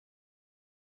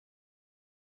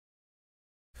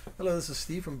Hello, this is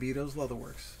Steve from Beaute's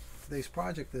Leatherworks. Today's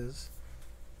project is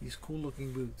these cool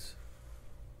looking boots.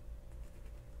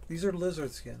 These are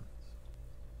lizard skins.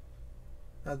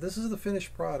 Now this is the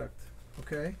finished product,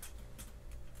 okay?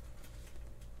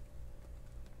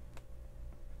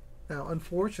 Now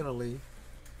unfortunately,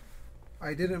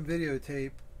 I didn't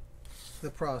videotape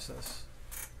the process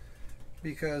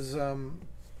because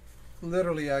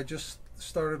literally I just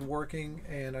started working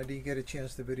and I didn't get a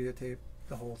chance to videotape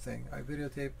the whole thing. I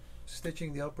videotaped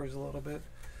stitching the uppers a little bit,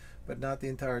 but not the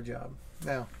entire job.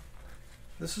 Now,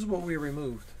 this is what we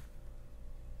removed.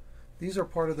 These are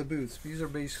part of the boots. These are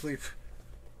basically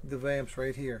the vamps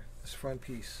right here, this front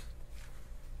piece.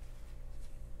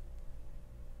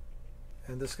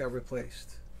 And this got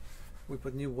replaced. We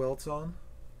put new welts on,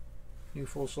 new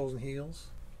full soles and heels,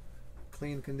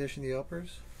 clean condition the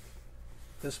uppers,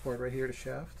 this part right here, the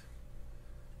shaft.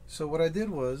 So what I did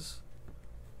was,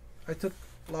 I took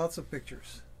lots of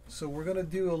pictures. So we're going to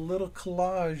do a little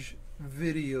collage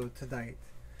video tonight.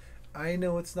 I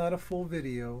know it's not a full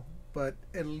video, but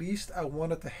at least I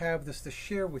wanted to have this to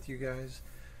share with you guys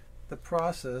the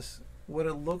process, what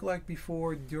it looked like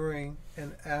before, during,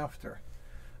 and after.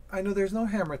 I know there's no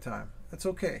hammer time. That's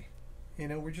okay. You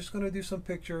know, we're just going to do some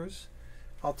pictures.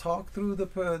 I'll talk through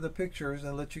the pictures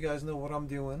and let you guys know what I'm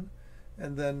doing.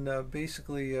 And then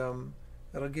basically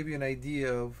it'll give you an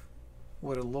idea of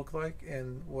what it looked like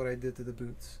and what I did to the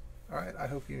boots. Alright, I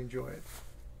hope you enjoy it.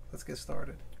 Let's get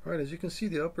started. Alright, as you can see,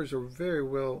 the uppers are very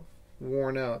well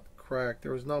worn out, cracked.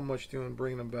 There was not much doing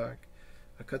bringing them back.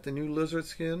 I cut the new lizard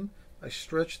skin. I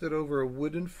stretched it over a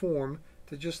wooden form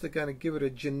to just to kind of give it a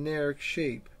generic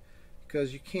shape,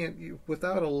 because you can't,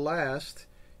 without a last,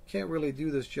 can't really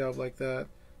do this job like that,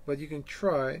 but you can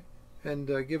try and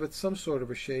give it some sort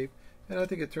of a shape, and I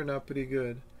think it turned out pretty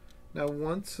good. Now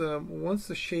once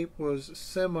the shape was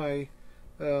semi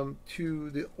to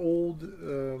the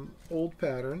old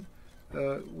pattern,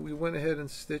 we went ahead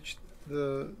and stitched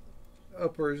the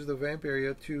uppers, the vamp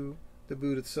area, to the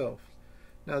boot itself.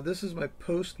 Now this is my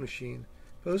post machine.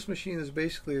 Post machine is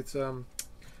basically it's about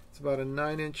a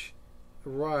 9-inch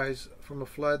rise from a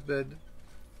flatbed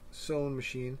sewn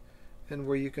machine, and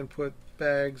where you can put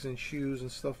bags and shoes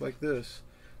and stuff like this.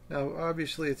 Now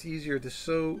obviously it's easier to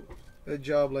sew a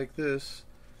job like this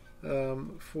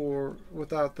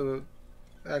without the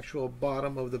actual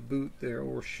bottom of the boot there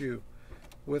or shoe.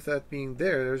 With that being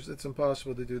there, it's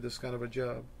impossible to do this kind of a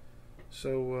job.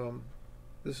 So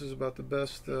this is about the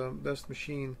best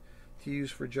machine to use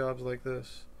for jobs like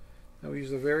this. Now we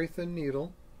use a very thin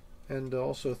needle and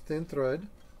also thin thread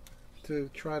to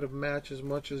try to match as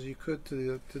much as you could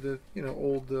to the you know,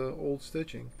 old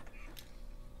stitching.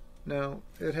 Now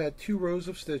it had 2 rows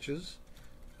of stitches.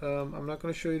 I'm not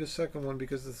going to show you the second one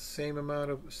because it's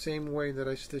the same way that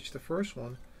I stitched the first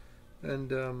one, and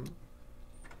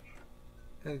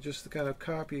just to kind of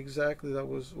copy exactly what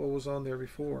was on there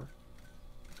before.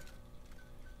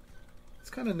 It's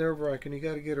kind of nerve-wracking. You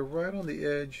got to get it right on the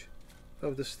edge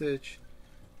of the stitch.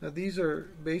 Now these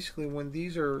are basically, when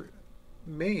these are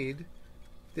made,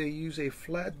 they use a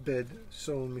flatbed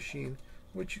sewing machine,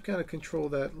 which you kind of control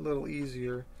that a little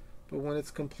easier. But when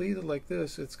it's completed like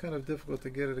this, it's kind of difficult to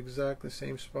get it exactly the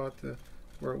same spot to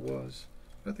where it was.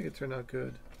 I think it turned out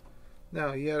good.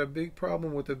 Now, you had a big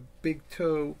problem with the big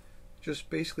toe just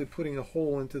basically putting a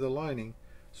hole into the lining.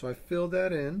 So I filled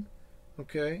that in,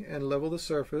 okay, and leveled the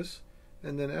surface.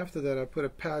 And then after that, I put a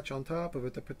patch on top of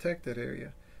it to protect that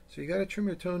area. So you got to trim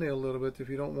your toenail a little bit if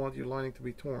you don't want your lining to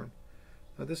be torn.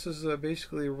 Now this is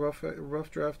basically a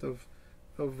rough draft of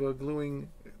gluing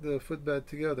the footbed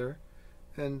together,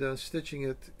 and stitching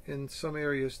it in some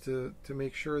areas to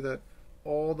make sure that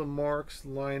all the marks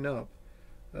line up.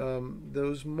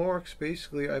 Those marks,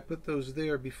 basically, I put those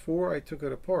there before I took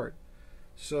it apart.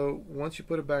 So once you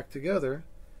put it back together,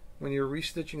 when you're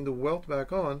restitching the welt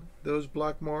back on, those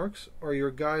black marks are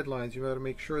your guidelines. You got to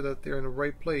make sure that they're in the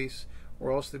right place,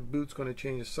 or else the boot's going to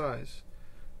change the size.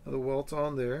 Now the welt's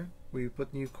on there. We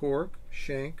put new cork,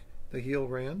 shank, the heel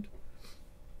rand.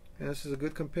 And this is a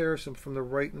good comparison from the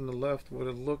right and the left, what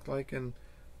it looked like and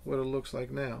what it looks like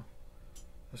now.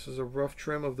 This is a rough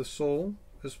trim of the sole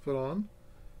is put on.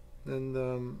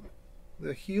 And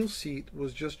the heel seat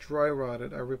was just dry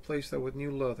rotted. I replaced that with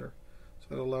new leather, so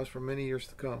that'll last for many years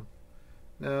to come.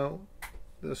 Now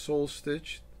the sole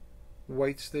stitched,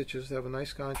 white stitches have a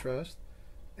nice contrast,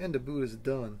 and the boot is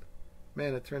done.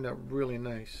 Man, it turned out really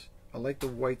nice. I like the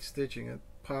white stitching. It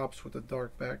pops with the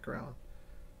dark background.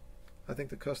 I think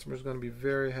the customer is going to be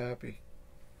very happy.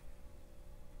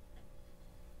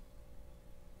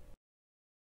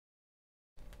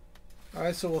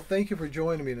 Alright, so well, thank you for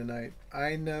joining me tonight.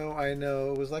 I know,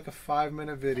 it was like a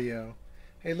 5-minute video.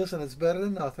 Hey, listen, it's better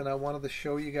than nothing. I wanted to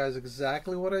show you guys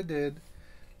exactly what I did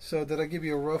so that I give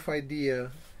you a rough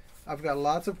idea. I've got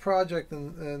lots of projects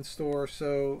in store,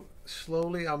 so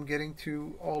slowly I'm getting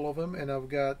to all of them, and I've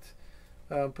got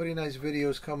pretty nice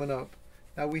videos coming up.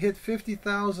 Now, we hit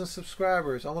 50,000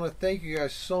 subscribers. I want to thank you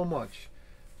guys so much.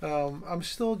 I'm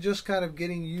still just kind of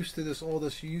getting used to all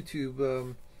this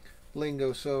YouTube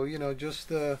lingo, so you know, just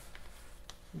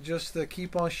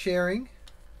keep on sharing,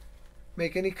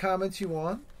 make any comments you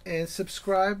want, and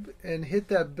subscribe and hit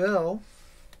that bell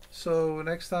so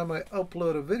next time I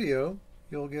upload a video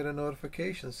you'll get a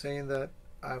notification saying that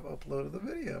I've uploaded the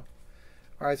video.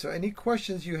 Alright, so any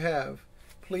questions you have,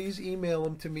 please email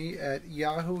them to me at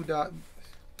yahoo.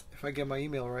 If I get my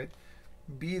email right,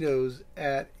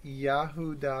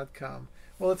 beatos@yahoo.com.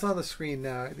 Well, it's on the screen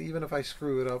now. Even if I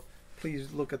screw it up,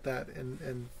 please look at that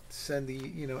and send the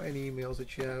any emails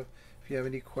that you have if you have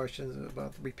any questions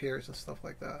about repairs and stuff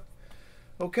like that.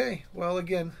 Okay, well,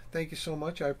 again, thank you so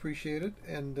much. I appreciate it,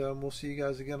 and we'll see you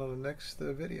guys again on the next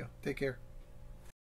video. Take care.